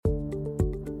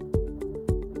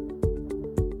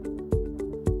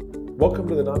Welcome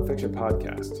to the Nonfiction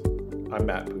Podcast. I'm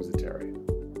Matt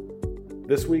Pusateri.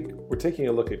 This week, we're taking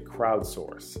a look at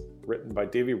Crowdsource, written by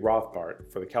Davy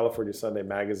Rothbart for the California Sunday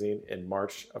magazine in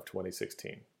March of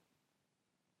 2016.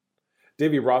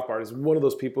 Davy Rothbart is one of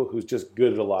those people who's just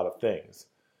good at a lot of things.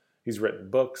 He's written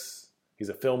books, he's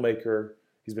a filmmaker,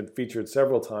 he's been featured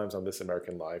several times on This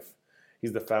American Life,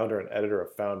 he's the founder and editor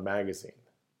of Found magazine.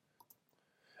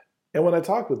 And when I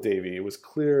talked with Davy, it was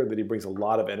clear that he brings a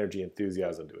lot of energy and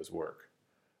enthusiasm to his work.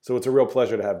 So it's a real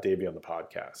pleasure to have Davy on the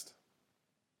podcast.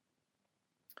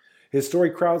 His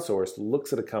story, Crowdsourced,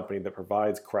 looks at a company that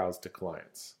provides crowds to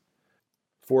clients.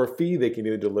 For a fee, they can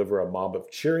either deliver a mob of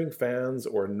cheering fans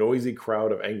or a noisy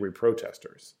crowd of angry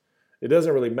protesters. It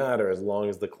doesn't really matter as long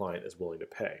as the client is willing to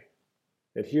pay.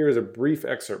 And here is a brief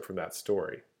excerpt from that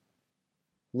story.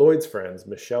 Lloyd's friends,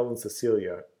 Michelle and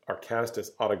Cecilia, are cast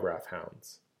as autograph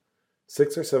hounds.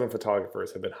 6 or 7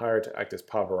 photographers have been hired to act as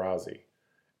paparazzi,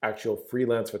 actual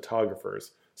freelance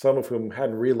photographers, some of whom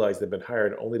hadn't realized they'd been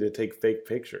hired only to take fake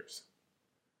pictures.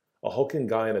 A hulking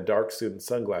guy in a dark suit and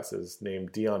sunglasses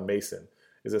named Dion Mason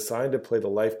is assigned to play the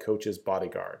life coach's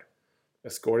bodyguard,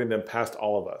 escorting them past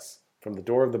all of us, from the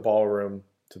door of the ballroom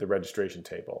to the registration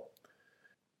table.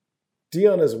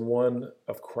 Dion is one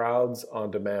of Crowds on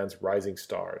Demand's rising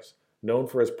stars, known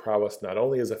for his prowess not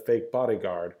only as a fake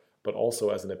bodyguard, but also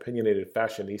as an opinionated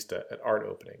fashionista at art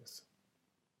openings.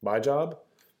 My job?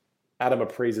 Adam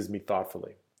appraises me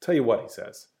thoughtfully. Tell you what, he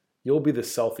says, you'll be the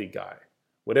selfie guy.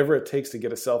 Whatever it takes to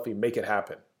get a selfie, make it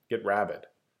happen. Get rabid.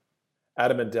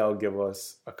 Adam and Dell give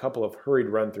us a couple of hurried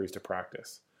run-throughs to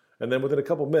practice, and then within a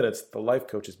couple minutes, the life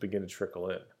coaches begin to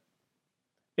trickle in.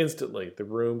 Instantly, the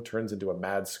room turns into a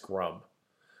mad scrum.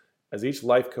 As each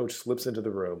life coach slips into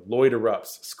the room, Lloyd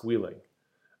erupts, squealing.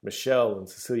 Michelle and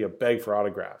Cecilia beg for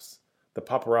autographs. The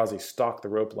paparazzi stalk the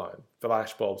rope line,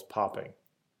 flashbulbs popping,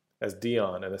 as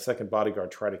Dion and a second bodyguard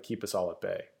try to keep us all at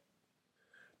bay.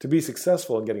 To be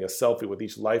successful in getting a selfie with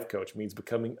each life coach means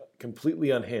becoming completely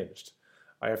unhinged.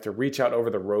 I have to reach out over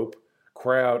the rope,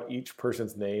 cry out each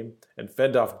person's name, and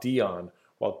fend off Dion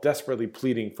while desperately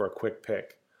pleading for a quick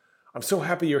pic. I'm so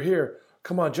happy you're here.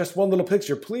 Come on, just one little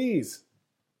picture, please.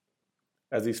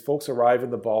 As these folks arrive in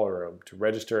the ballroom to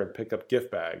register and pick up gift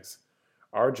bags,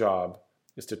 our job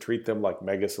is to treat them like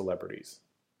mega celebrities.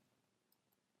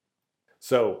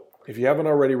 So, if you haven't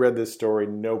already read this story,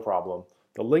 no problem.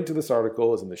 The link to this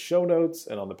article is in the show notes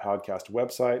and on the podcast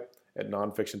website at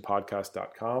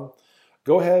nonfictionpodcast.com.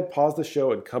 Go ahead, pause the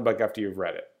show, and come back after you've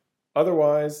read it.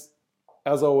 Otherwise,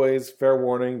 as always, fair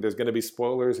warning, there's going to be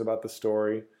spoilers about the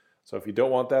story. So if you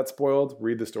don't want that spoiled,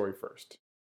 read the story first.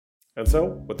 And so,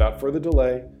 without further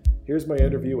delay, here's my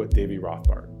interview with Davy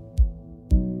Rothbart.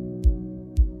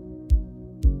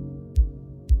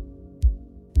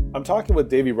 I'm talking with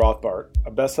Davy Rothbart,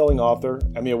 a best-selling author,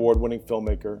 Emmy Award-winning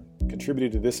filmmaker,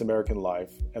 contributed to This American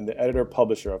Life, and the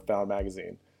editor-publisher of Found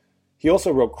magazine. He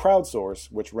also wrote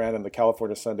Crowdsource, which ran in the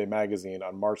California Sunday magazine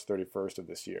on March 31st of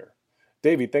this year.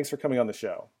 Davy, thanks for coming on the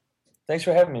show. Thanks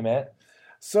for having me, Matt.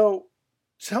 So,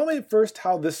 tell me first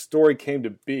how this story came to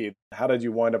be. How did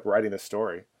you wind up writing this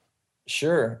story?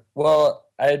 Sure. Well,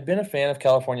 I had been a fan of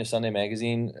California Sunday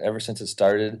magazine ever since it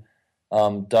started.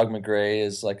 Doug McGray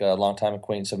is like a longtime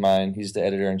acquaintance of mine. He's the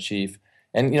editor-in-chief.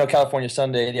 And, California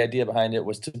Sunday, the idea behind it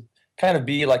was to kind of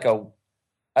be like I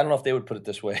don't know if they would put it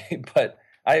this way, but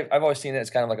I've always seen it as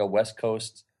kind of like a West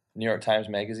Coast New York Times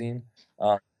magazine.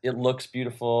 It looks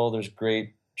beautiful. There's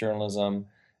great journalism.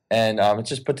 And it's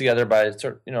just put together by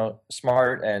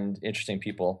smart and interesting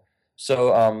people.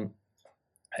 So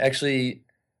actually,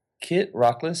 Kit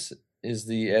Rockless is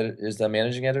the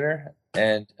managing editor,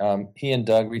 and he and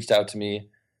Doug reached out to me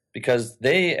because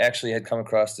they actually had come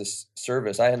across this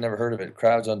service. I had never heard of it,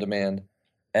 Crowds on Demand.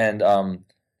 And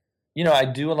I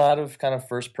do a lot of kind of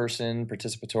first-person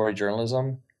participatory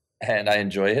journalism, and I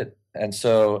enjoy it. And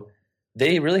so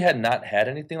they really had not had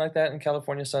anything like that in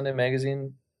California Sunday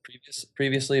magazine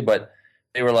previously, but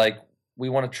they were like, we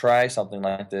want to try something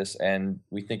like this, and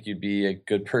we think you'd be a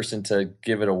good person to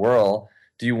give it a whirl.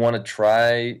 Do you want to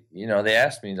try, they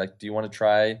asked me, like, do you want to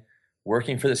try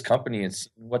working for this company and see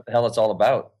what the hell it's all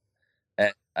about?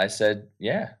 And I said,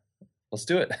 yeah, let's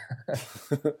do it.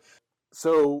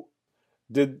 So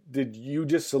did you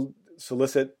just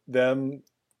solicit them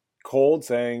cold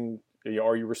saying,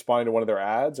 are you responding to one of their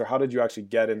ads, or how did you actually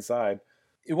get inside?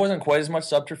 It wasn't quite as much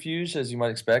subterfuge as you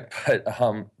might expect, but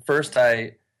first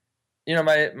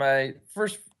my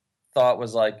first thought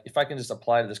was like, if I can just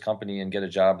apply to this company and get a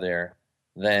job there,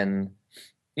 then,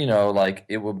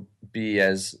 it will be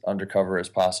as undercover as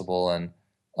possible. And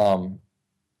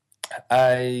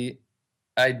I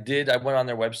went on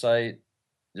their website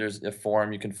there's a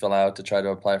form you can fill out to try to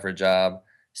apply for a job.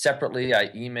 Separately, I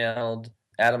emailed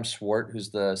Adam Swart, who's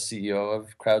the CEO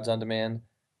of Crowds on Demand,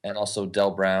 and also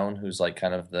Del Brown, who's like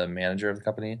kind of the manager of the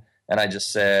company. And I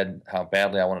just said how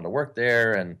badly I wanted to work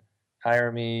there and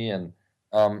hire me. And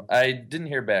I didn't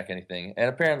hear back anything. And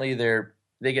apparently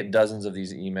they get dozens of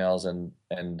these emails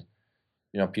and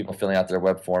people filling out their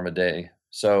web form a day.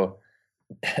 So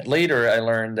later I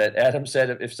learned that Adam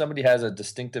said if somebody has a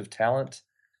distinctive talent,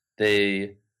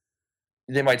 they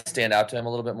might stand out to him a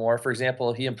little bit more. For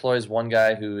example, he employs one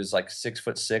guy who is like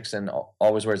 6'6" and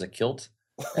always wears a kilt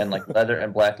and like leather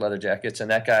and black leather jackets.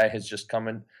 And that guy has just come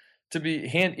in to be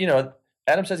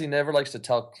Adam says he never likes to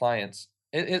tell clients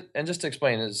and just to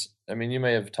explain is, I mean, you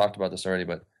may have talked about this already,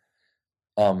 but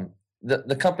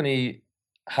the company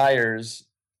hires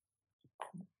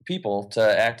people to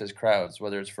act as crowds,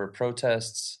 whether it's for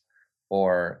protests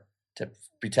or to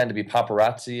pretend to be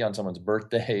paparazzi on someone's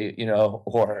birthday,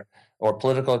 or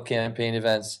political campaign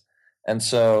events. And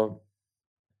so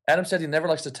Adam said he never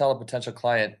likes to tell a potential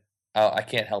client, I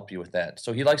can't help you with that.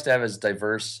 So he likes to have as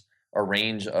diverse a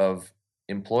range of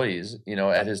employees,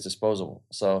 at his disposal.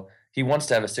 So he wants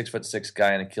to have a 6'6"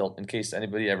 guy in a kilt in case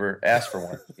anybody ever asks for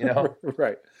one,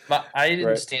 Right. I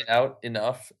didn't stand out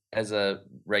enough as a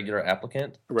regular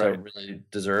applicant to really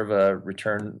deserve a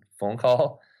return phone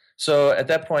call. So at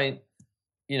that point,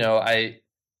 I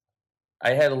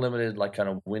had a limited like kind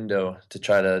of window to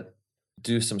try to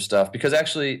do some stuff because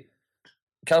actually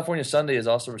California Sunday is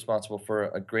also responsible for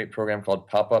a great program called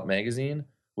Pop-Up Magazine,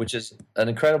 which is an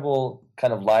incredible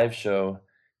kind of live show.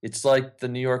 It's like the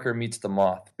New Yorker meets the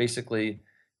Moth. Basically,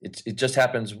 it just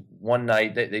happens one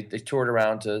night. They toured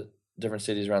around to different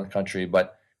cities around the country,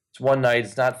 but it's one night.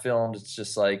 It's not filmed. It's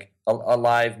just like a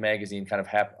live magazine kind of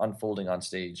unfolding on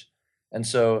stage. And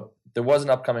so there was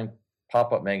an upcoming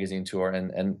Pop-Up Magazine tour,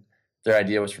 and their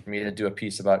idea was for me to do a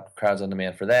piece about Crowds on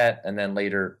Demand for that, and then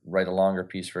later write a longer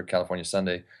piece for California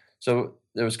Sunday. So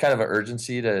there was kind of an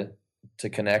urgency to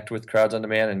connect with Crowds on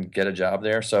Demand and get a job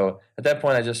there. So at that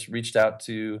point, I just reached out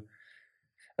to,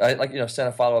 sent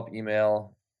a follow-up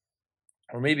email,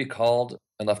 or maybe called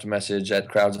and left a message at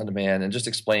Crowds on Demand and just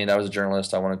explained I was a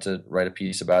journalist. I wanted to write a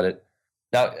piece about it.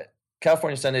 Now,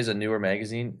 California Sunday is a newer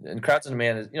magazine, and Crowds on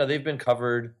Demand is, they've been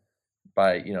covered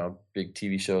by, big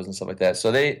TV shows and stuff like that.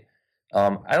 So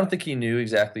I don't think he knew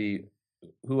exactly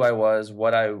who I was,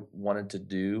 what I wanted to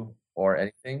do, or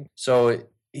anything. So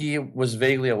he was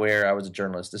vaguely aware I was a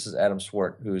journalist. This is Adam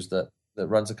Swart, who's that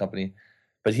runs the company.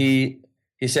 But he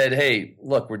said, hey,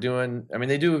 look,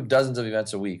 they do dozens of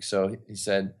events a week. So he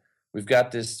said, we've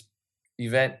got this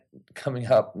event coming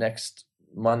up next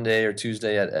Monday or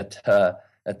Tuesday at the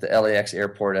LAX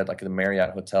airport at like the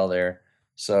Marriott Hotel there.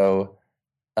 So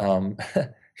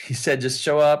he said, just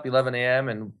show up 11 a.m.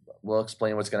 and we'll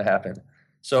explain what's going to happen.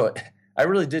 So I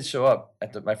really did show up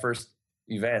at my first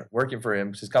event working for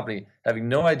him, his company, having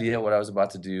no idea what I was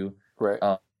about to do. Right.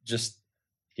 Just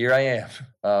here I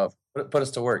am, put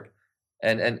us to work.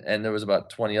 And there was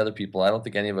about 20 other people. I don't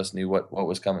think any of us knew what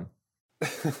was coming.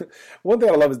 One thing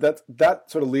I love is that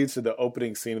sort of leads to the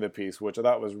opening scene of the piece, which I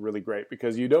thought was really great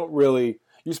because you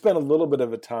spend a little bit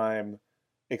of a time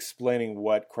explaining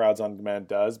what Crowds on Demand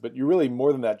does, but you really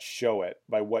more than that show it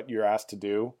by what you're asked to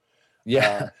do.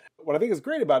 Yeah. What I think is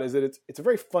great about it is that it's a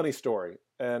very funny story.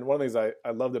 And one of the things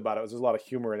I loved about it was there's a lot of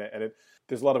humor in it, and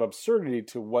there's a lot of absurdity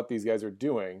to what these guys are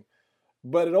doing.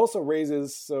 But it also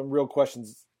raises some real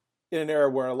questions in an era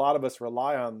where a lot of us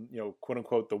rely on, quote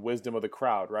unquote, the wisdom of the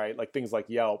crowd, right? Like things like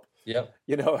Yelp. Yep.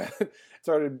 It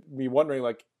started me wondering,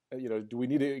 like, do we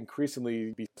need to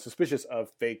increasingly be suspicious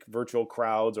of fake virtual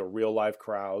crowds or real life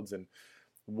crowds? And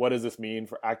what does this mean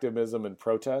for activism and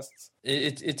protests?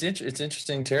 It's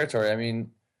interesting territory. I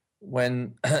mean,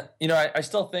 when I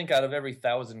still think out of every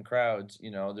 1,000 crowds,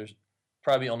 there's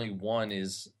probably only one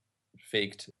is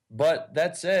faked. But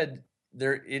that said,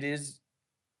 it is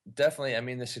definitely. I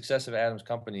mean, the success of Adam's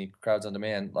company, Crowds on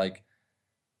Demand, like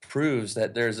proves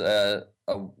that there's a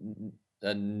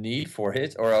need for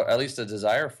it, or at least a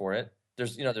desire for it.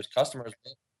 There's customers,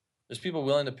 there's people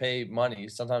willing to pay money,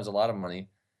 sometimes a lot of money,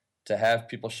 to have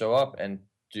people show up and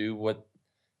do what,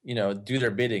 do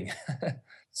their bidding.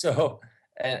 So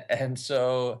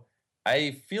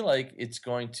I feel like it's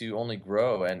going to only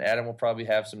grow, and Adam will probably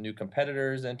have some new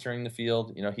competitors entering the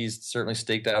field. He's certainly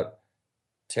staked out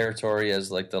territory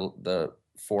as like the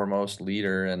foremost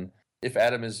leader. And if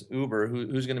Adam is Uber,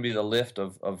 who's going to be the Lyft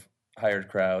of hired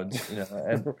crowds?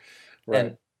 And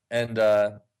right.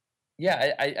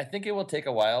 I think it will take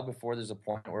a while before there's a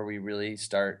point where we really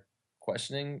start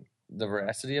questioning the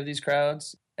veracity of these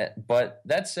crowds. But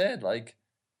that said, like,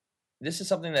 this is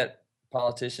something that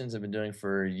politicians have been doing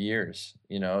for years.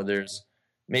 There's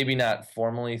maybe not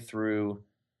formally through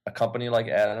a company like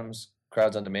Adams,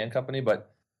 Crowds on Demand company,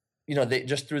 but they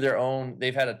just through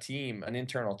they've had a team, an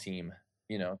internal team,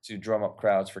 to drum up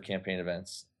crowds for campaign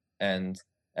events and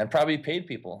probably paid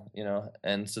people,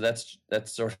 and so that's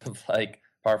sort of like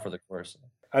par for the course.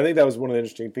 I think that was one of the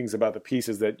interesting things about the piece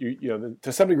is that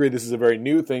to some degree this is a very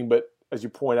new thing, but as you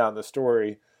point out in the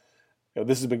story,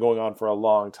 this has been going on for a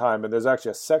long time, and there's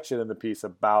actually a section in the piece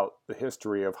about the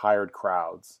history of hired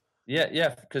crowds.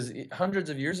 Yeah, because hundreds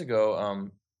of years ago,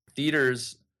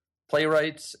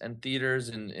 playwrights and theaters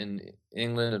in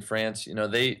England and France,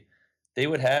 they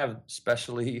would have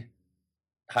specially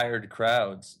hired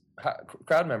crowd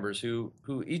members who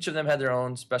each of them had their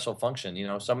own special function.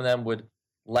 Some of them would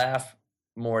laugh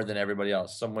more than everybody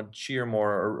else. Some would cheer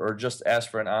more or just ask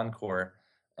for an encore.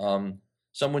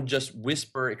 Some would just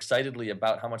whisper excitedly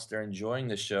about how much they're enjoying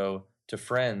the show to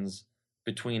friends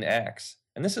between acts.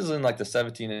 And this is in like the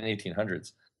 17 and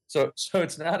 1800s. So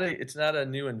it's not a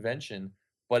new invention,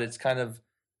 but it's kind of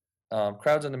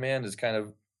Crowds on Demand is kind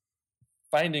of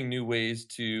finding new ways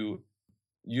to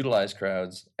utilize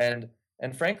crowds. And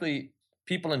frankly,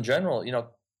 people in general,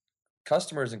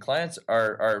 customers and clients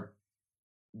are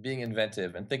being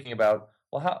inventive and thinking about,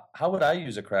 well, how would I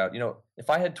use a crowd? If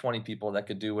I had 20 people that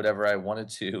could do whatever I wanted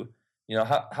to,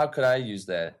 how could I use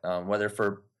that? Whether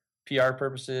for PR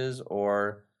purposes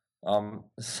or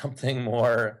something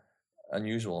more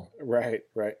unusual. Right.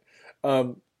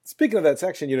 Speaking of that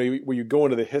section, where you go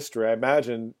into the history, I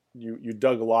imagine you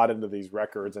dug a lot into these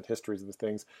records and histories of these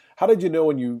things. How did you know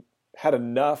when you had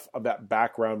enough of that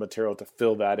background material to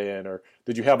fill that in, or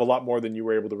did you have a lot more than you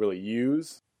were able to really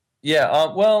use?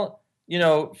 Yeah, well,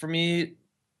 for me,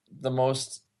 the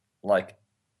most like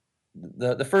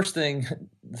the first thing,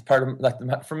 part of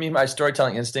like for me, my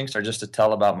storytelling instincts are just to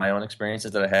tell about my own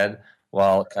experiences that I had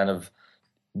while kind of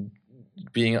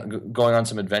going on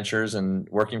some adventures and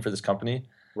working for this company.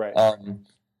 Right.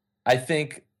 I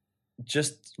think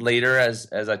just later, as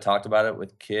I talked about it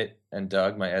with Kit and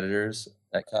Doug, my editors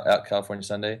at California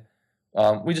Sunday,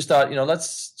 we just thought,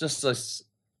 let's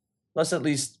at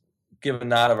least give a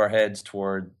nod of our heads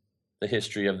toward the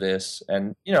history of this.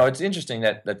 And it's interesting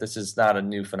that this is not a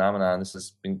new phenomenon. This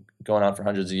has been going on for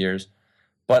hundreds of years.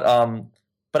 But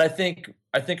I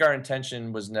think our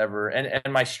intention was never,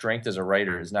 and my strength as a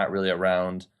writer is not really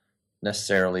around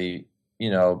necessarily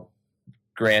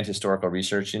grand historical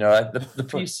research.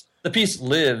 The piece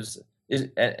lives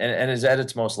and is at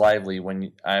its most lively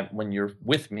when you're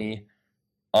with me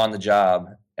on the job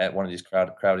at one of these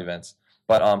crowd events.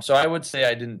 But so I would say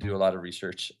I didn't do a lot of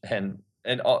research, and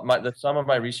some of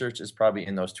my research is probably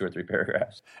in those 2 or 3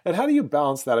 paragraphs. And how do you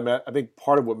balance that? I mean, I think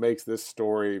part of what makes this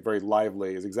story very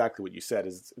lively is exactly what you said.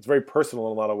 Is it's very personal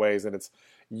in a lot of ways, and it's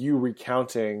you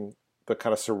recounting the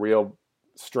kind of surreal,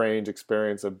 strange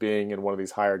experience of being in one of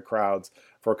these hired crowds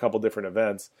for a couple different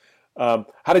events.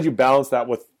 How did you balance that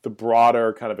with the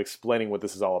broader kind of explaining what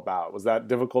this is all about? Was that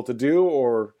difficult to do,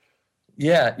 or?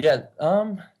 Yeah.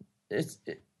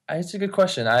 It's a good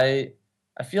question. I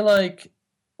feel like,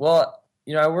 well,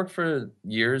 I worked for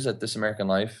years at This American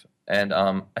Life, and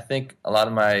I think a lot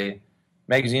of my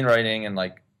magazine writing and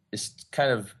is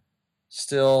kind of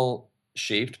still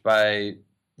shaped by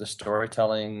the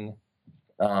storytelling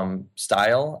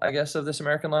style, I guess, of This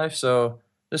American Life. So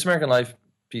This American Life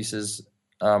pieces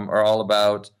are all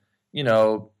about,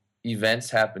 events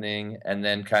happening and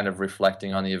then kind of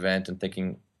reflecting on the event and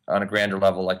thinking on a grander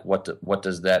level, like what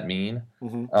does that mean?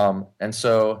 Mm-hmm. And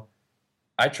so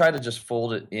I try to just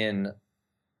fold it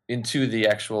into the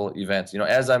actual events.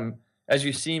 As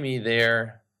you see me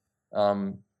there,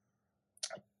 in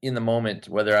the moment,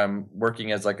 whether I'm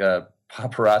working as like a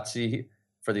paparazzi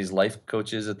for these life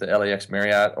coaches at the LAX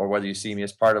Marriott, or whether you see me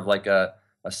as part of like a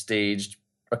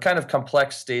kind of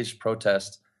complex staged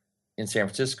protest in San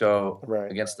Francisco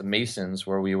against the Masons,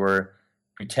 where we were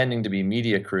pretending to be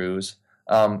media crews.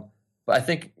 But I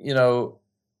think,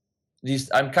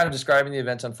 I'm kind of describing the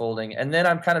events unfolding, and then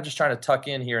I'm kind of just trying to tuck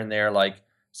in here and there, like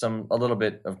a little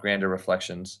bit of grander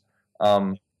reflections,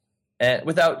 and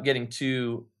without getting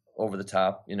too over the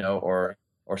top, or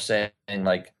saying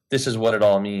like, this is what it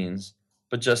all means,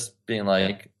 but just being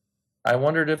like, I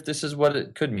wondered if this is what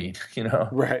it could mean,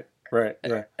 Right.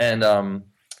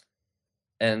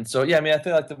 And so, yeah, I mean, I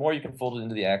feel like the more you can fold it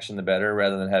into the action, the better,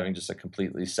 rather than having just a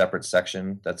completely separate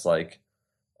section that's like,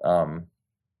 that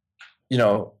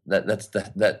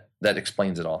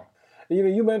explains it all.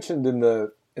 You mentioned in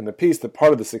the piece that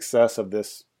part of the success of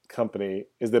this company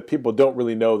is that people don't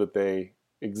really know that they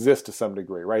exist to some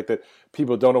degree, right? That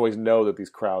people don't always know that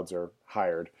these crowds are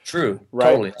hired. True,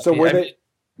 right? totally. So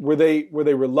were they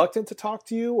reluctant to talk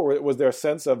to you, or was there a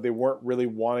sense of they weren't really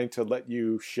wanting to let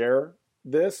you share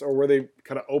this, or were they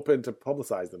kind of open to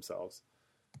publicize themselves?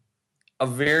 A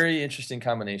very interesting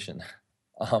combination.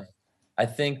 Um, I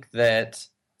think that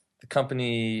the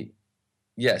company,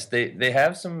 yes, they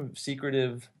have some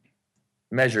secretive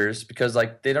measures because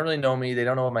like they don't really know me, they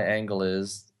don't know what my angle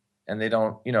is, and they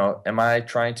don't, am I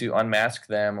trying to unmask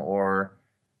them or,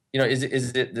 is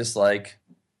it this like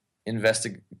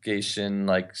investigation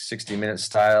like 60 minute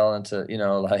style into,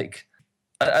 like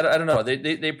I don't know.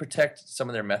 They protect some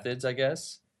of their methods, I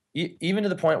guess. Even to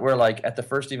the point where like at the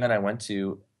first event I went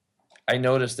to, I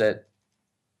noticed that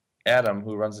Adam,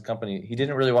 who runs the company, he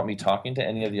didn't really want me talking to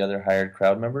any of the other hired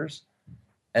crowd members.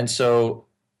 And so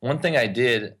one thing I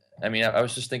did, I mean, I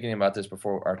was just thinking about this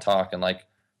before our talk and like,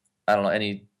 I don't know,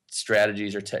 any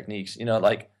strategies or techniques,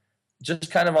 like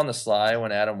just kind of on the sly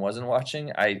when Adam wasn't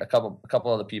watching, a couple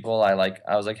of the people I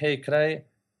was like, hey, could I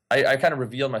kind of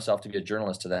revealed myself to be a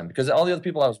journalist to them because all the other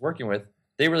people I was working with,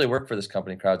 they really work for this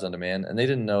company, Crowds on Demand, and they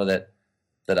didn't know that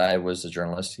I was a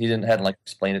journalist. He hadn't like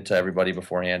explained it to everybody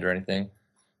beforehand or anything.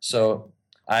 So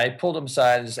I pulled them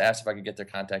aside and just asked if I could get their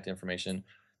contact information.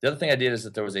 The other thing I did is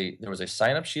that there was a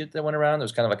sign up sheet that went around. There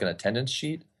was kind of like an attendance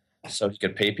sheet, so he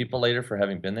could pay people later for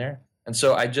having been there. And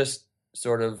so I just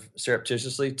sort of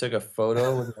surreptitiously took a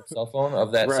photo with my cell phone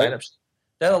of that Right. sign up sheet.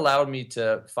 That allowed me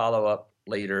to follow up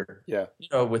later. Yeah.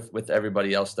 With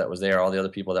everybody else that was there, all the other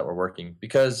people that were working,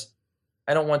 because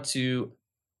I don't want to.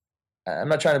 I'm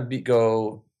not trying to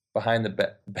go behind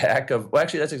the back of. Well,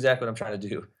 actually, that's exactly what I'm trying to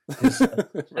do.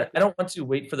 Right. I don't want to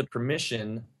wait for the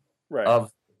permission Right.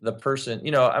 of the person.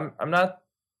 I'm not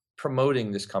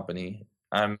promoting this company.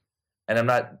 I'm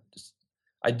not.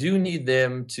 I do need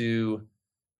them to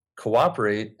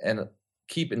cooperate and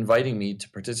keep inviting me to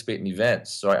participate in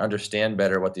events, so I understand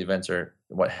better what the events are,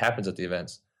 what happens at the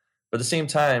events. But at the same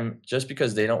time, just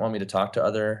because they don't want me to talk to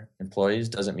other employees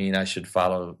doesn't mean I should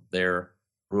follow their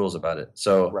rules about it.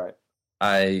 So Right.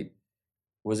 I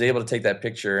was able to take that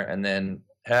picture and then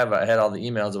I had all the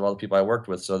emails of all the people I worked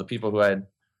with. So the people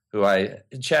who I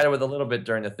chatted with a little bit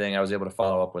during the thing, I was able to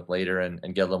follow up with later and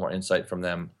get a little more insight from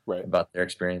them Right. about their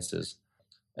experiences.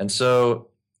 And so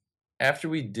after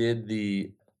we did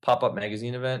the pop-up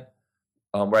magazine event,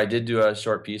 where I did do a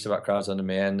short piece about Crowds on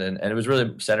Demand, and it was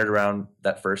really centered around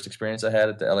that first experience I had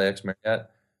at the LAX Marriott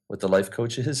with the life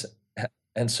coaches.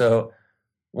 And so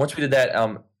once we did that,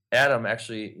 Adam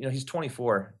actually, he's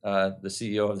 24, the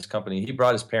CEO of this company. He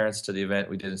brought his parents to the event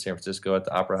we did in San Francisco at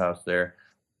the Opera House there,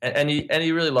 and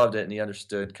he really loved it, and he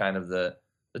understood kind of the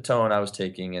tone I was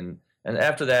taking, and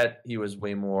after that he was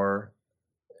way more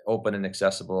open and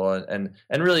accessible and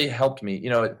really helped me.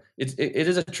 It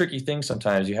is a tricky thing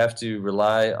sometimes. You have to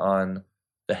rely on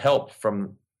the help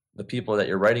from the people that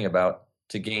you're writing about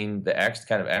to gain the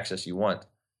kind of access you want.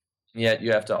 And yet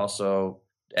you have to also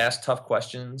ask tough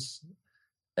questions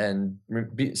and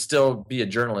still be a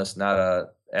journalist, not a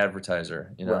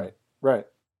advertiser. Right.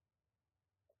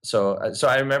 So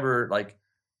I remember like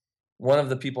one of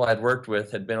the people I'd worked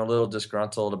with had been a little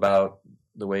disgruntled about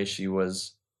the way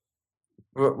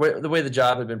the way the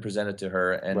job had been presented to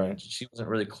her, and Right. she wasn't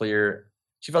really clear.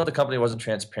 She felt the company wasn't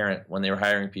transparent when they were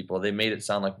hiring people. They made it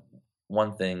sound like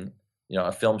one thing,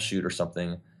 a film shoot or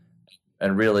something,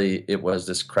 and really it was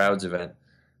this Crowds event.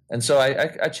 And so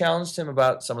I challenged him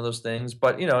about some of those things,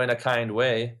 but in a kind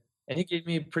way, and he gave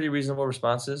me pretty reasonable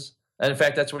responses. And in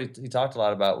fact, that's what he talked a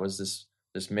lot about, was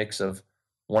this mix of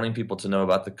wanting people to know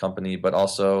about the company, but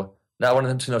also not wanting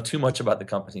them to know too much about the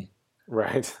company.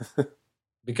 Right.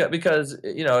 Because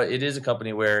it is a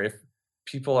company where if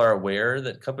people are aware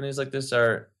that companies like this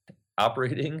are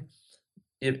operating,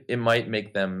 it might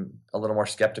make them a little more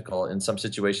skeptical in some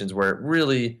situations where it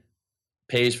really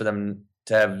pays for them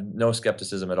to have no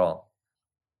skepticism at all.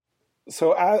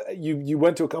 So you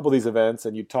went to a couple of these events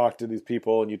and you talked to these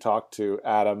people and you talked to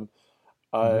Adam.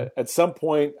 At some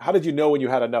point, how did you know when you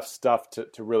had enough stuff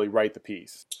to really write the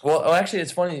piece? Well, actually,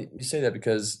 it's funny you say that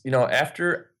because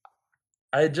after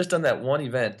I had just done that one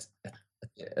event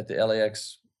at the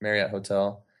LAX Marriott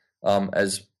Hotel,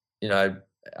 as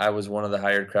I was one of the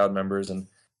hired crowd members, and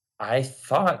I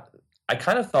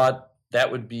kind of thought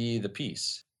that would be the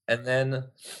piece. And then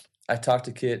I talked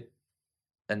to Kit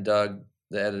and Doug,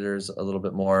 the editors, a little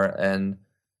bit more, and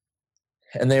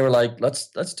they were like,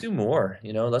 let's do more,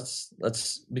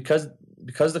 let's because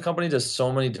the company does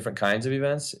so many different kinds of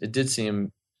events, it did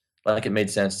seem like it made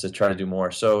sense to try to do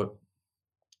more. So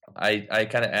I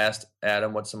kind of asked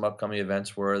Adam what some upcoming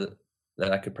events were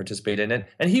that I could participate in it.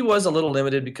 And he was a little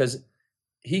limited because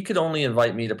he could only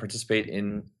invite me to participate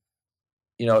in,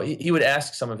 he would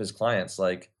ask some of his clients,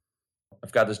 like,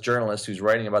 I've got this journalist who's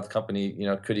writing about the company,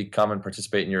 could he come and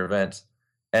participate in your event?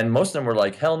 And most of them were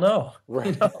like, hell no,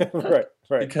 Right.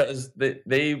 Right. because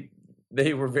they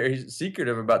were very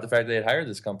secretive about the fact they had hired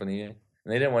this company, and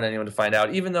they didn't want anyone to find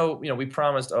out. Even though we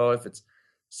promised, oh, if it's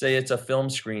say it's a film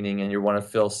screening and you want to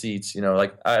fill seats,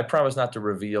 like I promised not to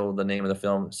reveal the name of the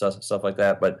film, stuff like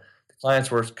that. But the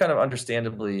clients were kind of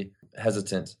understandably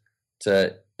hesitant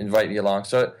to invite me along.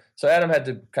 So Adam had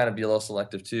to kind of be a little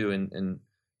selective too in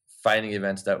finding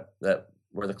events that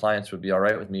where the clients would be all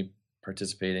right with me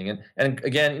participating. And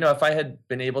again, if I had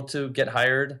been able to get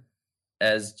hired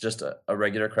as just a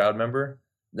regular crowd member,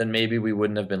 then maybe we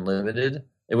wouldn't have been limited.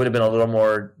 It would have been a little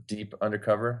more deep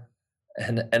undercover,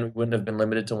 and we wouldn't have been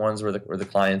limited to ones where the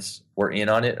clients were in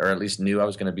on it, or at least knew I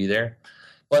was going to be there.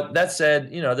 But that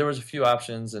said, there was a few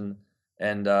options, and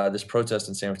this protest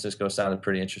in San Francisco sounded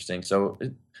pretty interesting. So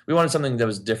we wanted something that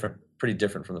was pretty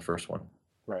different from the first one.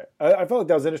 Right. I felt like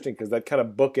that was interesting because that kind of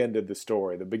bookended the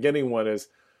story. The beginning one is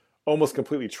almost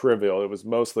completely trivial. It was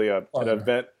mostly an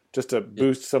event just to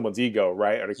boost someone's ego,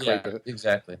 right? Or to yeah,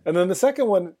 exactly. And then the second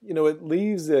one, it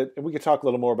leaves it, and we could talk a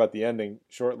little more about the ending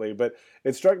shortly, but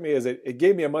it struck me as it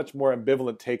gave me a much more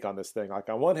ambivalent take on this thing. Like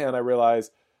on one hand, I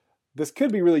realized this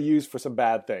could be really used for some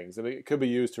bad things. I mean, it could be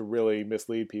used to really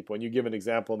mislead people. And you give an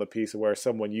example in the piece of where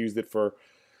someone used it for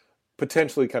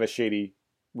potentially kind of shady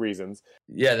reasons.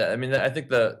 Yeah, I think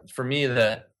for me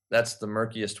that's the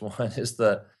murkiest one is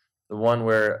the one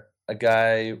where a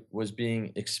guy was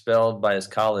being expelled by his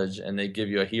college, and they give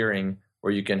you a hearing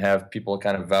where you can have people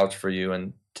kind of vouch for you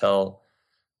and tell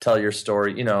your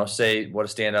story, say what a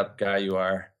stand-up guy you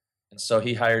are. And so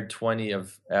he hired 20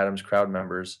 of Adam's crowd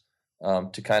members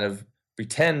to kind of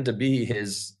pretend to be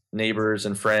his neighbors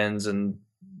and friends and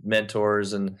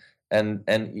mentors, and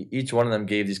each one of them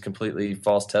gave these completely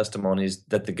false testimonies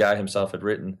that the guy himself had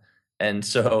written. And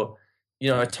so,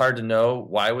 it's hard to know,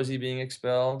 why was he being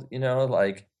expelled?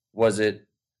 Like, was it,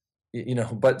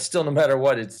 but still, no matter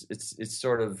what, it's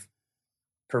sort of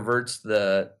perverts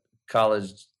the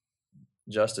college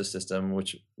justice system,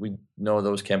 which we know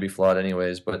those can be flawed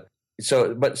anyways. But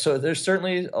so there's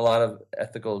certainly a lot of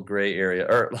ethical gray area,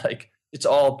 or like, it's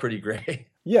all pretty gray.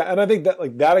 Yeah, and I think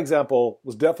that that example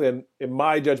was definitely, in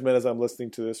my judgment as I'm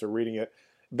listening to this or reading it,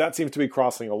 that seems to be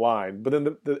crossing a line. But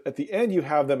then at the end, you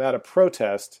have them at a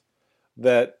protest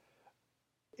that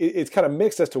it's kind of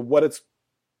mixed as to what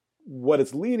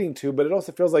it's leading to, but it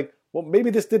also feels like, well, maybe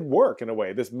this did work in a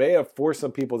way. This may have forced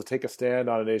some people to take a stand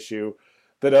on an issue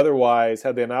that otherwise,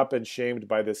 had they not been shamed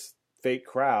by this fake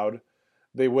crowd,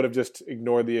 they would have just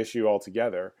ignored the issue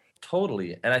altogether.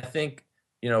 Totally. And I think,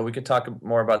 we could talk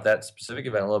more about that specific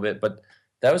event a little bit, but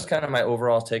that was kind of my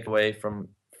overall takeaway from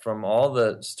all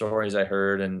the stories I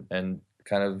heard and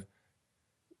kind of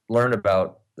learned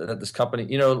about this company.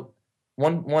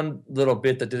 One little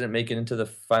bit that didn't make it into the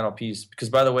final piece, because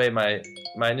by the way, my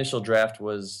initial draft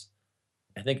was,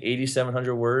 I think,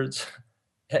 8,700 words,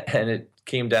 and it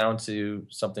came down to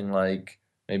something like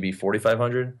maybe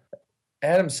 4,500.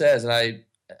 Adam says, and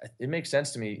it makes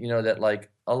sense to me, that like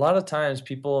a lot of times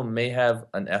people may have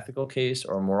an ethical case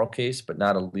or a moral case, but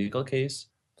not a legal case.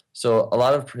 So a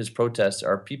lot of his protests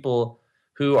are people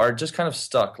who are just kind of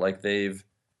stuck, like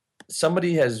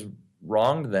somebody has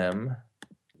wronged them,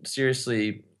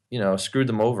 seriously, screwed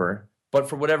them over, but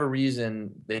for whatever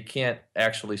reason, they can't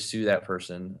actually sue that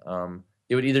person.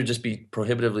 It would either just be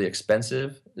prohibitively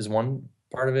expensive is one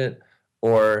part of it,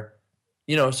 or,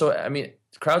 so, I mean,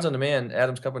 Crowds on Demand,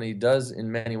 Adam's company, does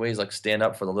in many ways like stand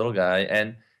up for the little guy,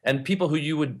 and people who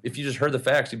you would, if you just heard the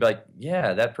facts, you'd be like,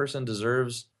 yeah, that person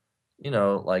deserves,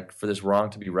 like for this wrong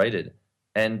to be righted.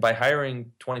 And by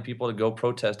hiring 20 people to go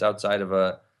protest outside of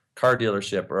a car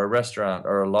dealership or a restaurant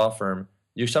or a law firm,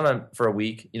 you sometimes, for a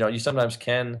week, you sometimes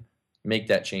can make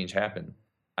that change happen.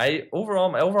 My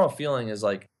overall feeling is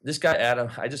like, this guy Adam,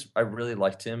 I really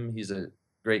liked him. He's a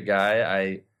great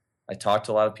guy. I talked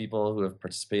to a lot of people who have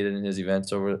participated in his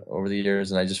events over the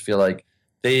years, and I just feel like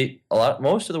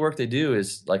most of the work they do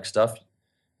is like stuff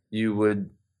you would,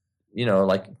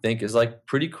 like think is like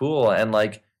pretty cool, and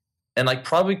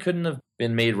probably couldn't have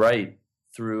been made right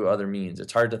through other means.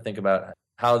 It's hard to think about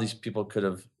how these people could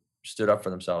have stood up for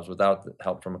themselves without the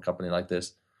help from a company like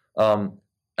this.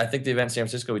 I think the event in San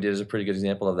Francisco we did is a pretty good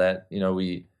example of that.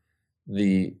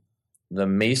 The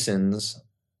Masons,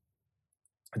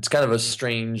 it's kind of a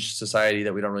strange society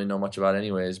that we don't really know much about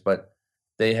anyways, but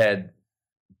they had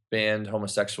banned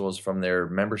homosexuals from their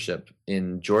membership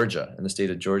in Georgia, in the state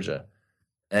of Georgia.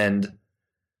 And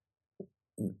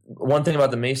one thing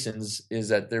about the Masons is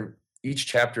that each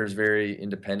chapter is very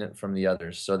independent from the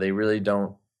others. So they really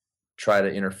don't try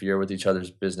to interfere with each other's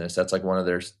business. That's like one of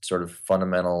their sort of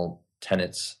fundamental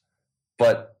tenets.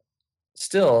 But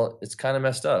still, it's kind of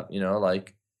messed up,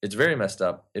 like it's very messed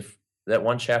up if that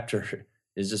one chapter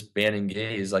is just banning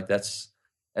gays, like that's,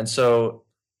 and so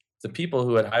the people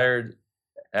who had hired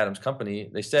Adam's company,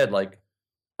 they said like,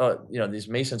 oh, these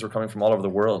Masons were coming from all over the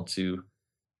world to,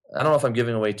 I don't know if I'm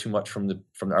giving away too much from the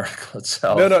article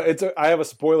itself. No, I have a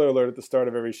spoiler alert at the start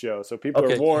of every show, so people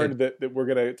are warned that we're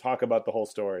going to talk about the whole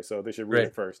story, so they should read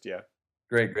it first. Yeah.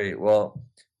 Great. Well,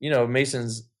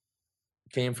 Masons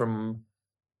came from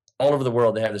all over the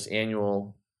world. They have this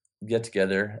annual get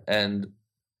together, and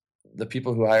the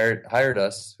people who hired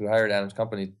us, who hired Adam's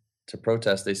company to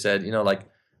protest, they said, like,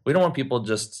 we don't want people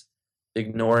just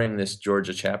ignoring this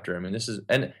Georgia chapter. I mean, this is,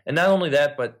 and not only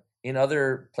that, but in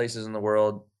other places in the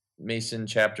world, Mason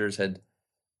chapters had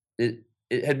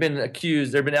been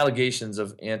accused. There had been allegations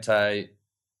of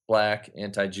anti-black,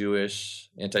 anti-Jewish,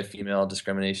 anti-female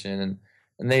discrimination,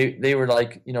 and they were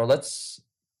like,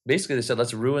 they said,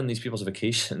 let's ruin these people's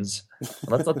vacations.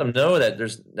 Let's let them know that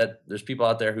there's people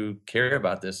out there who care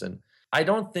about this. And I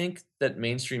don't think that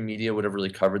mainstream media would have really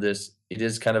covered this. It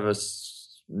is kind of a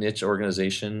niche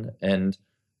organization, and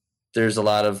there's a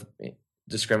lot of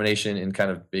discrimination in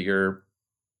kind of bigger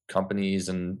companies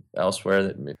and elsewhere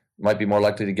that might be more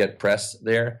likely to get press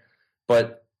there.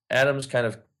 But Adam's kind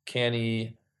of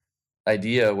canny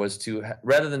idea was to,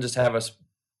 rather than just have us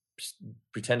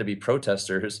pretend to be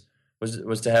protesters,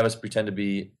 was to have us pretend to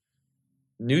be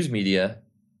news media,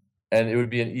 and it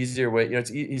would be an easier way.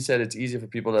 He said it's easier for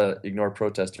people to ignore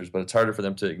protesters, but it's harder for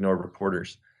them to ignore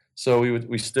reporters. So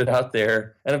we stood out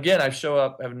there, and again, I show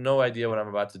up, I have no idea what I'm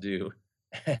about to do.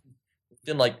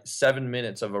 Within like 7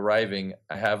 minutes of arriving,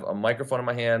 I have a microphone in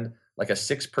my hand, like a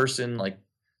 6-person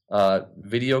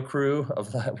video crew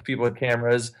of people with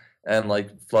cameras and like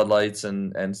floodlights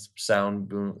and sound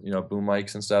boom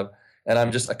mics and stuff, and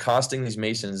I'm just accosting these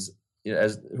Masons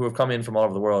who have come in from all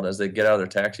over the world as they get out of their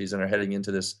taxis and are heading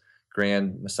into this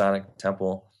grand Masonic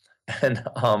temple, and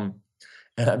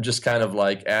I'm just kind of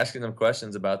like asking them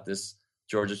questions about this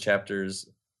Georgia chapter's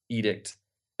edict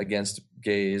against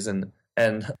gays, and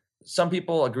some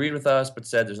people agreed with us but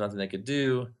said there's nothing they could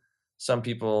do. Some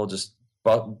people just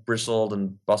bristled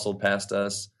and bustled past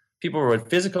us. People were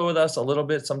physical with us a little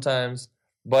bit sometimes,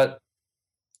 but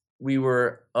we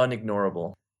were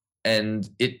unignorable. And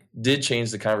it did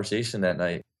change the conversation that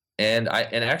night, and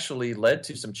actually led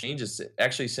to some changes.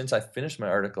 Actually, since I finished my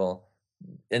article,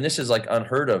 and this is like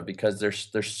unheard of because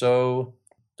they're so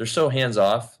hands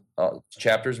off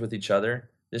chapters with each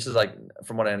other. This is like,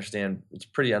 from what I understand, it's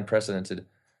pretty unprecedented.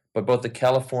 But both the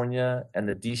California and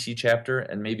the DC chapter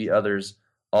and maybe others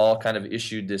all kind of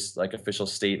issued this like official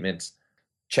statement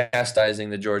chastising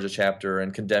the Georgia chapter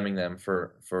and condemning them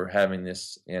for having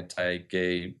this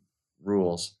anti-gay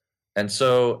rules. And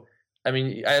so, I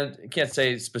mean, I can't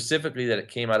say specifically that it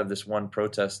came out of this one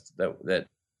protest that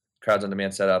Crowds on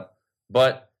Demand set up,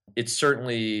 but it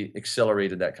certainly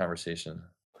accelerated that conversation.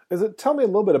 Tell me a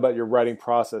little bit about your writing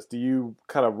process. Do you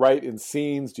kind of write in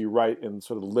scenes? Do you write in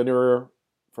sort of linear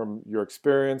from your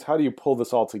experience? How do you pull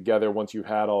this all together once you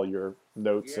had all your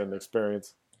notes and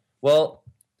experience? Well,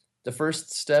 the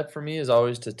first step for me is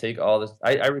always to take all this.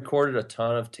 I recorded a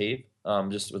ton of tape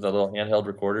just with a little handheld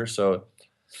recorder. So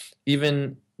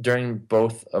even during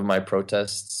both of my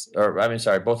protests,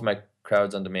 both of my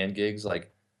Crowds on Demand gigs,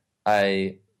 like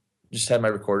I just had my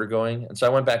recorder going. And so I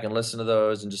went back and listened to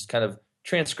those and just kind of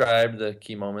transcribed the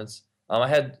key moments. I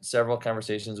had several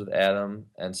conversations with Adam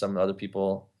and some other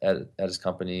people at his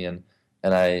company and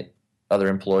other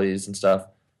employees and stuff.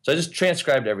 So I just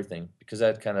transcribed everything because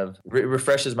that kind of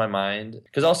refreshes my mind.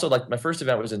 Because also, like, my first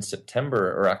event was in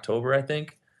September or October, I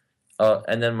think.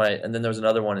 And then there was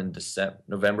another one in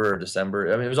November or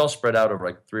December. I mean, it was all spread out over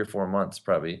like 3 or 4 months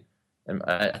probably. And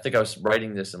I think I was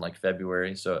writing this in like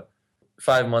February. So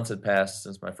 5 months had passed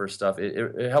since my first stuff.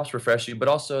 It helps refresh you, but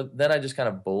also then I just kind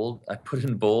of I put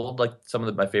in bold like some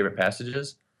of my favorite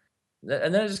passages,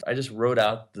 and then I just wrote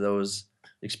out those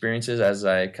experiences as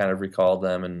I kind of recalled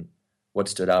them and what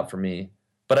stood out for me.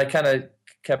 But I kind of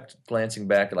kept glancing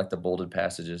back at like the bolded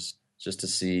passages just to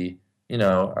see,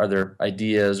 are there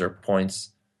ideas or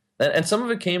points, and some of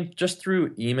it came just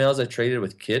through emails I traded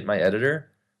with Kit, my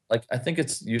editor. Like I think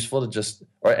it's useful to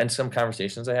and some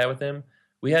conversations I had with him.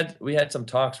 We had some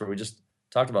talks where we just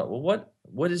talked about, well,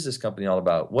 what is this company all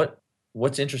about?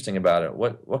 What's interesting about it?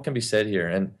 What can be said here?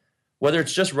 And whether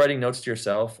it's just writing notes to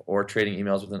yourself or trading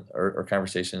emails with or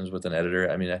conversations with an editor,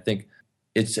 I mean, I think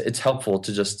it's helpful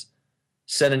to just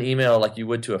send an email like you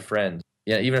would to a friend.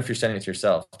 Yeah, even if you're sending it to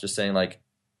yourself, just saying like,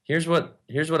 here's what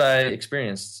I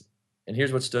experienced, and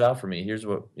here's what stood out for me. Here's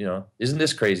what isn't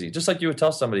this crazy? Just like you would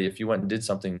tell somebody if you went and did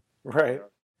something. Right.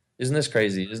 isn't this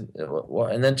crazy? Isn't well,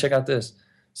 and then check out this.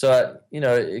 So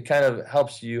it kind of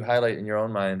helps you highlight in your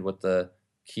own mind what the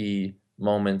key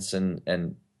moments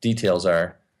and details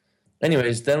are.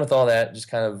 Anyways, then with all that, just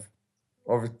kind of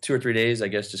over 2 or 3 days, I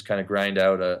guess, just kind of grind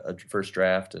out a first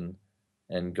draft and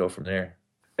go from there.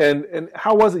 And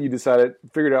how was it you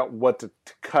figured out what to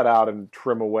cut out and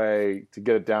trim away to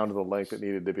get it down to the length it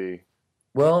needed to be?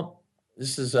 Well,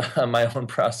 this is my own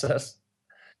process,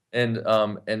 and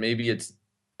maybe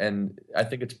and I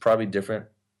think it's probably different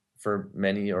for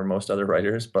many or most other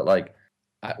writers, but like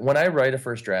when I write a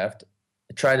first draft,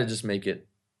 I try to just make it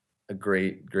a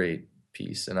great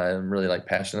piece, and I'm really like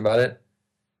passionate about it.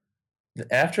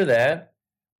 After that,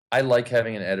 I like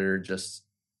having an editor just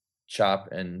chop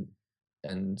and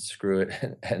screw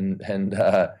it and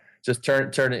just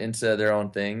turn it into their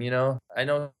own thing. I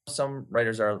know some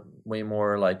writers are way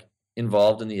more like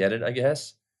involved in the edit, I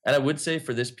guess. And I would say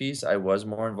for this piece, I was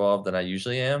more involved than I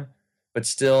usually am, but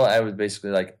still, I was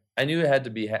basically like, I knew it had to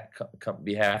be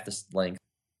half this length,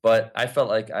 but I felt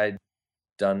like I'd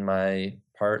done my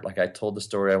part. Like I told the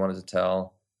story I wanted to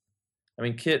tell. I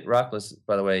mean, Kit Rockless,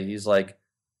 by the way, he's like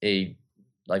a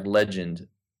legend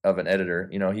of an editor.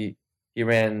 He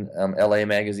ran LA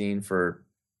Magazine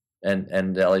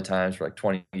and the LA Times for like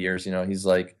 20 years. He's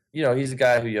like, he's a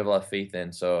guy who you have a lot of faith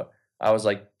in. So I was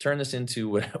like, turn this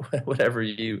into whatever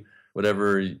you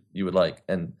would like.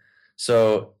 And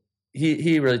so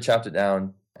he really chopped it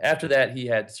down. After that, he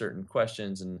had certain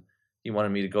questions and he wanted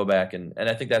me to go back and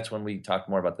I think that's when we talked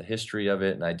more about the history of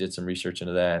it, and I did some research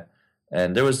into that.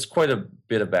 And there was quite a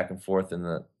bit of back and forth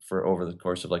for over the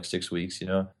course of like 6 weeks,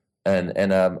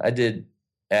 and I did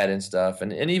add in stuff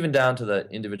and even down to the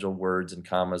individual words and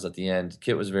commas at the end.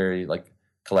 Kit was very like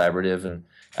collaborative, and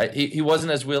he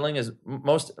wasn't as willing as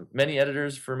many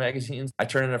editors for magazines. I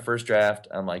turn in a first draft.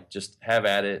 I'm like, just have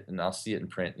at it, and I'll see it in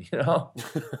print,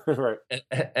 Right.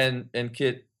 And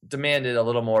Kit demanded a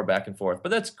little more back and forth, but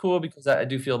that's cool because I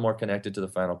do feel more connected to the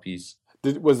final piece.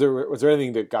 Was there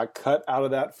anything that got cut out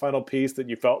of that final piece that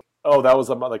you felt, oh, that was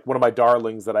like one of my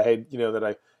darlings that I hate, that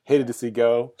I hated to see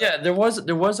go? Yeah, there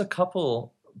was a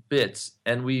couple bits,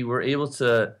 and we were able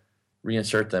to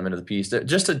reinsert them into the piece.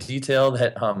 Just a detail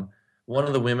that one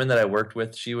of the women that I worked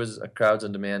with, she was a Crowds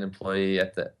on Demand employee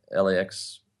at the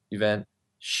LAX event.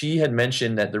 She had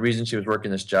mentioned that the reason she was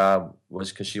working this job was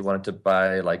because she wanted to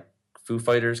buy like Foo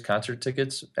Fighters concert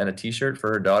tickets and a T-shirt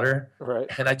for her daughter. Right.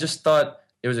 And I just thought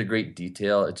it was a great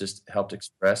detail. It just helped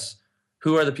express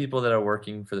who are the people that are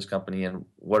working for this company and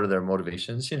what are their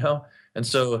motivations, And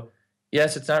so,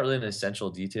 yes, it's not really an essential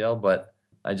detail, but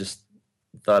I just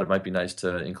thought it might be nice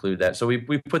to include that. So we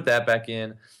put that back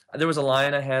in. There was a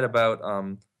line I had about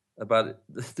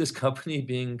this company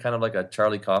being kind of like a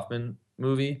Charlie Kaufman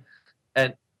movie,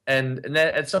 and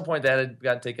that, at some point that had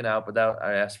gotten taken out, but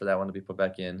I asked for that one to be put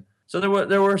back in. So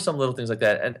there were some little things like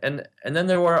that, and then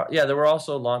there were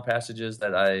also long passages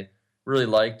that I really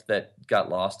liked that got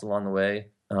lost along the way.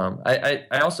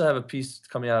 I also have a piece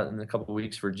coming out in a couple of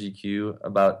weeks for GQ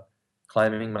about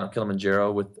climbing Mount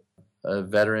Kilimanjaro with a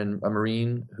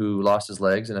Marine who lost his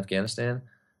legs in Afghanistan.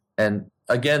 And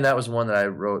again, that was one that I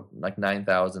wrote like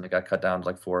 9,000. It got cut down to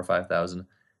like 4,000 or 5,000.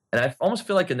 And I almost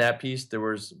feel like in that piece, there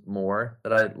was more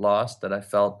that I lost that I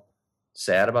felt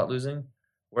sad about losing.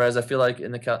 Whereas I feel like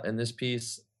in this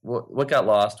piece, what got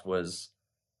lost was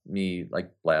me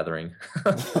like blathering.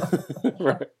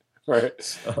 Right.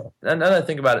 So, and now that I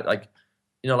think about it, like,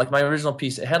 like my original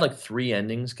piece, it had like 3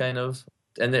 endings kind of,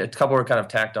 and a couple were kind of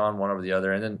tacked on one over the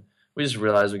other. And then we just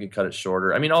realized we could cut it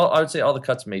shorter. I mean, I would say all the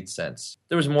cuts made sense.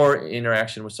 There was more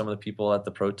interaction with some of the people at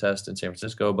the protest in San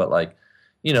Francisco, but like,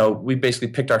 we basically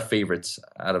picked our favorites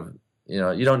out of,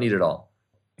 you don't need it all.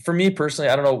 For me personally,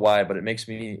 I don't know why, but it makes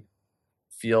me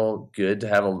feel good to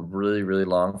have a really, really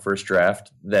long first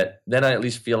draft that then I at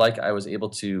least feel like I was able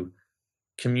to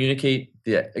communicate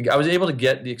I was able to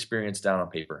get the experience down on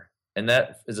paper. And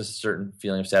that is a certain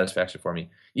feeling of satisfaction for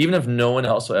me. Even if no one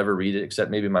else will ever read it,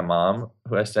 except maybe my mom,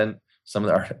 who I sent some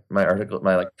of my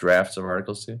like drafts of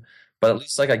articles to. But at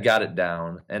least like I got it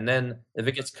down. And then if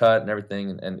it gets cut and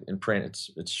everything and in print,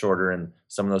 it's shorter and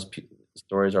some of those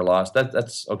stories are lost.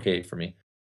 That's okay for me.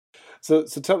 So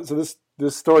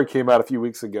this story came out a few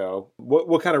weeks ago.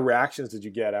 What kind of reactions did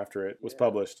you get after it was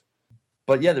published?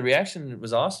 But yeah, the reaction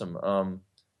was awesome.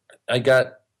 There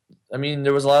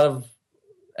was a lot of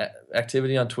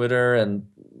activity on Twitter and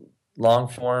long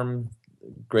form,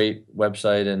 great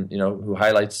website, and who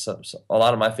highlights a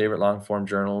lot of my favorite long form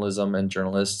journalism and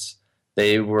journalists.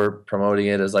 They were promoting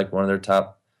it as like one of their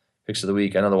top picks of the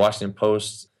week. I know the Washington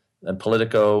Post and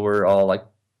Politico were all like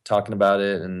talking about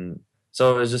it, and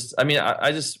So it was just, I mean,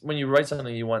 I just, when you write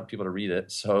something, you want people to read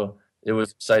it. So it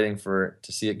was exciting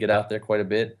to see it get out there quite a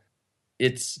bit.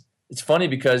 It's funny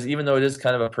because even though it is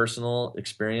kind of a personal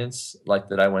experience like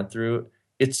that I went through,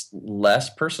 it's less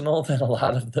personal than a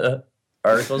lot of the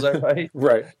articles I write.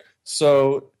 Right.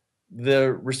 So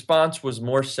the response was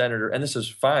more centered, and this is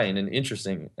fine and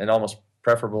interesting and almost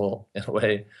preferable in a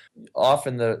way.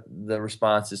 Often the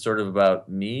response is sort of about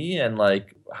me and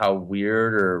like how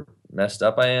weird or messed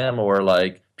up I am, or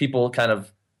like people kind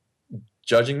of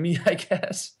judging me, I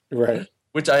guess. Right.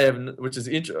 Which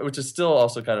which is still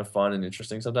also kind of fun and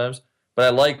interesting sometimes. But I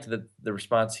liked that the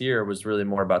response here was really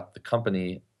more about the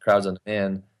company, Crowds on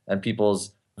Demand, and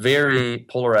people's very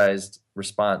polarized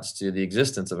response to the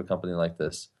existence of a company like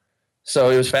this. So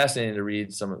it was fascinating to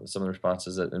read some of the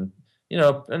responses and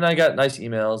and I got nice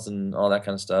emails and all that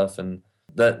kind of stuff, and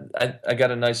that I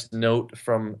got a nice note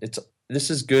from this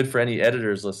is good for any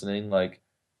editors listening. Like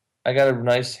I got a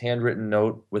nice handwritten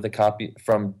note with a copy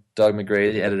from Doug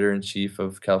McGray, the editor in chief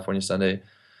of California Sunday,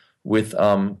 with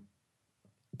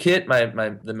Kit,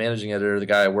 the managing editor, the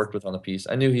guy I worked with on the piece.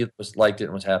 I knew he liked it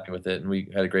and was happy with it, and we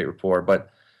had a great rapport. But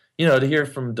to hear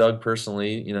from Doug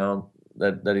personally,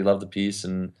 that he loved the piece,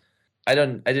 and I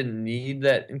didn't need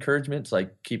that encouragement to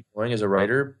like keep going as a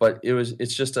writer, but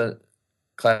it's just a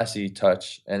classy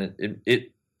touch, and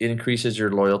it increases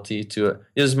your loyalty to it.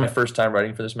 This is my first time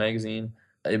writing for this magazine.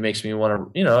 It makes me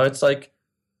want to, it's like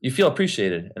you feel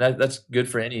appreciated, and that's good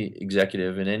for any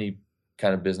executive in any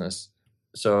kind of business.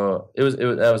 So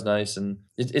that was nice, and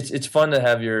it's fun to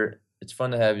have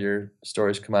your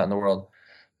stories come out in the world,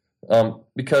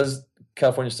 because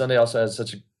California Sunday also has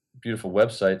such a beautiful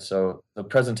website. So the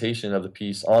presentation of the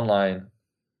piece online,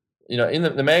 in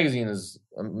the magazine is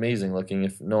amazing looking.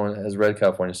 If no one has read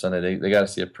California Sunday, they got to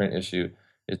see a print issue.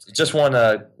 It's just won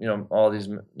all these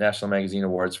national magazine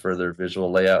awards for their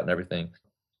visual layout and everything.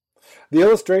 The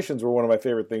illustrations were one of my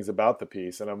favorite things about the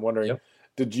piece, and I'm wondering,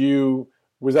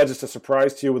 was that just a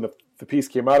surprise to you when the piece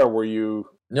came out, or were you?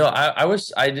 No,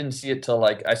 I didn't see it till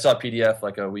like I saw a PDF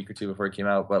like a week or two before it came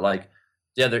out, but like,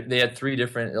 yeah, they had 3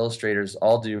 different illustrators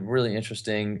all do really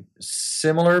interesting,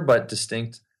 similar but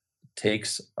distinct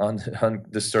takes on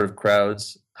this sort of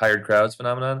hired crowds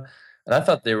phenomenon, and I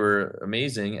thought they were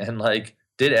amazing and like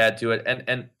did add to it,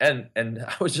 and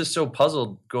I was just so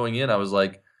puzzled going in. I was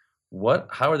like,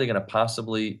 how are they going to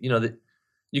possibly,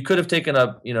 you could have taken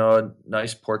a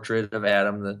nice portrait of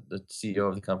Adam, the CEO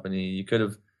of the company. You could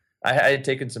have. I had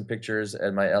taken some pictures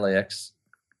at my LAX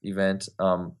event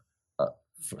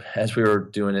as we were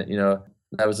doing it.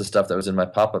 That was the stuff that was in my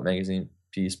pop-up magazine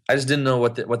piece. I just didn't know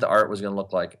what the art was going to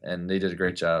look like, and they did a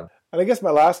great job. And I guess my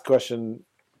last question: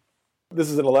 this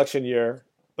is an election year.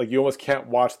 Like you almost can't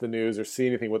watch the news or see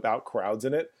anything without crowds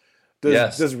in it.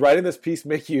 Does writing this piece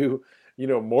make you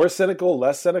more cynical,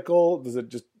 less cynical? Does it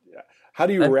just? How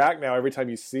do you react now every time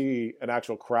you see an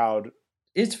actual crowd?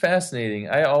 It's fascinating.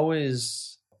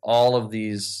 All of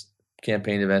these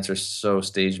campaign events are so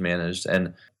stage managed,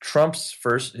 and Trump's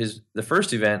the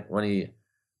first event when he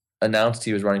announced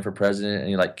he was running for president and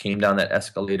he like came down that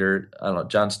escalator. I don't know.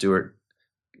 Jon Stewart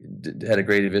had a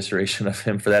great evisceration of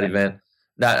him for that event.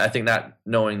 Not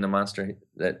knowing the monster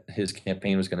that his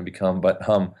campaign was going to become,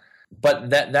 but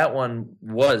that one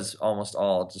was almost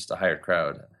all just a hired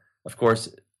crowd. Of course,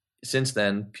 since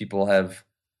then,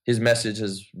 his message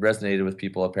has resonated with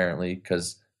people apparently,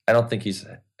 because I don't think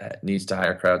needs to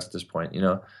hire crowds at this point,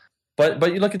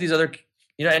 But you look at these other,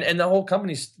 and the whole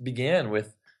company began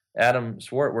with Adam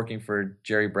Swart working for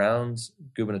Jerry Brown's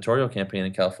gubernatorial campaign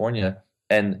in California,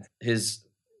 and his,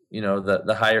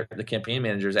 the campaign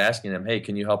managers asking him, hey,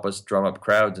 can you help us drum up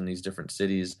crowds in these different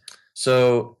cities?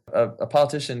 So a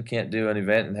politician can't do an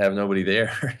event and have nobody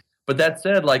there. But that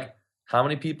said, like, how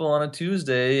many people on a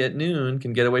Tuesday at noon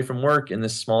can get away from work in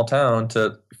this small town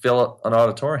to fill an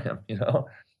auditorium,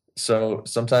 So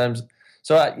sometimes,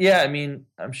 I mean,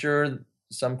 I'm sure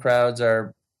some crowds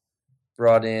are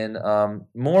brought in.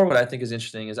 More what I think is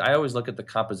interesting is I always look at the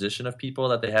composition of people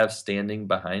that they have standing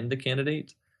behind the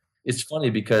candidate. It's funny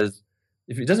because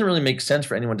if it doesn't really make sense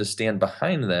for anyone to stand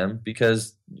behind them,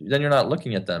 because then you're not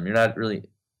looking at them. You're not really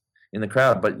in the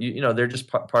crowd, but they're just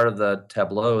part of the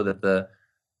tableau that the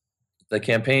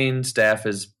campaign staff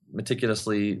is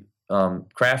meticulously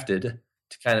crafted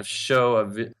to kind of show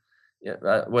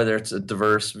whether it's a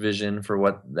diverse vision for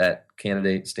what that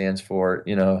candidate stands for,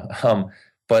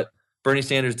 But Bernie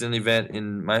Sanders did an event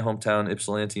in my hometown,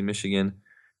 Ypsilanti, Michigan,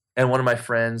 and one of my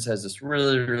friends has this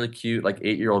really, really cute, like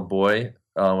 8-year-old boy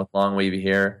with long wavy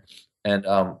hair, and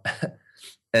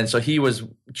and so he was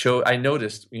I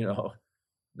noticed,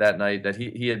 that night that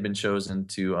he had been chosen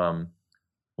to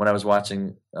when I was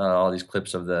watching all these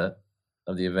clips of the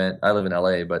event. I live in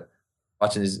LA, but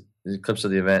watching these clips of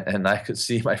the event, and I could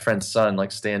see my friend's son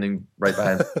like standing right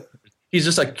behind. He's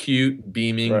just a cute,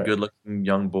 beaming, Right. good-looking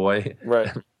young boy,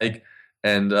 Right. like,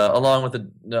 and along with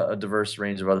a diverse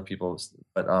range of other people.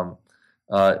 But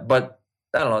I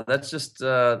don't know. That's just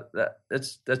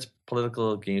that's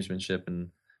political gamesmanship,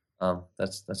 and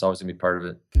that's always gonna be part of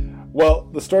it. Well,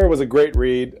 the story was a great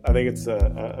read. I think it's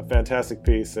a fantastic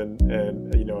piece, and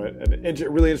you know,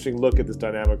 really interesting look at this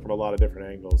dynamic from a lot of different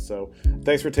angles. So,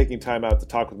 thanks for taking time out to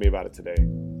talk with me about it today.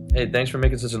 Hey, thanks for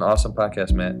making such an awesome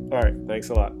podcast, Matt. All right, thanks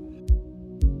a lot.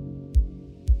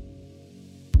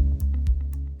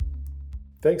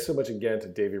 Thanks so much again to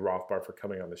Davy Rothbart for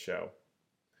coming on the show.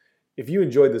 If you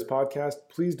enjoyed this podcast,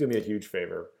 please do me a huge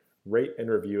favor. Rate and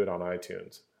review it on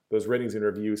iTunes. Those ratings and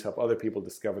reviews help other people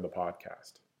discover the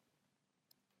podcast.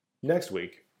 Next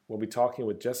week, we'll be talking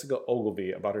with Jessica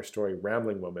Ogilvie about her story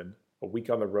Rambling Woman, A Week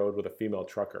on the Road with a Female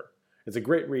Trucker. It's a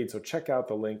great read, so check out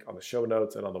the link on the show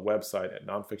notes and on the website at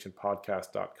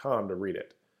nonfictionpodcast.com to read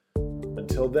it.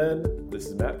 Until then, this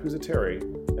is Matt Pusateri,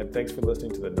 and thanks for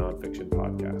listening to the Nonfiction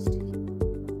Podcast.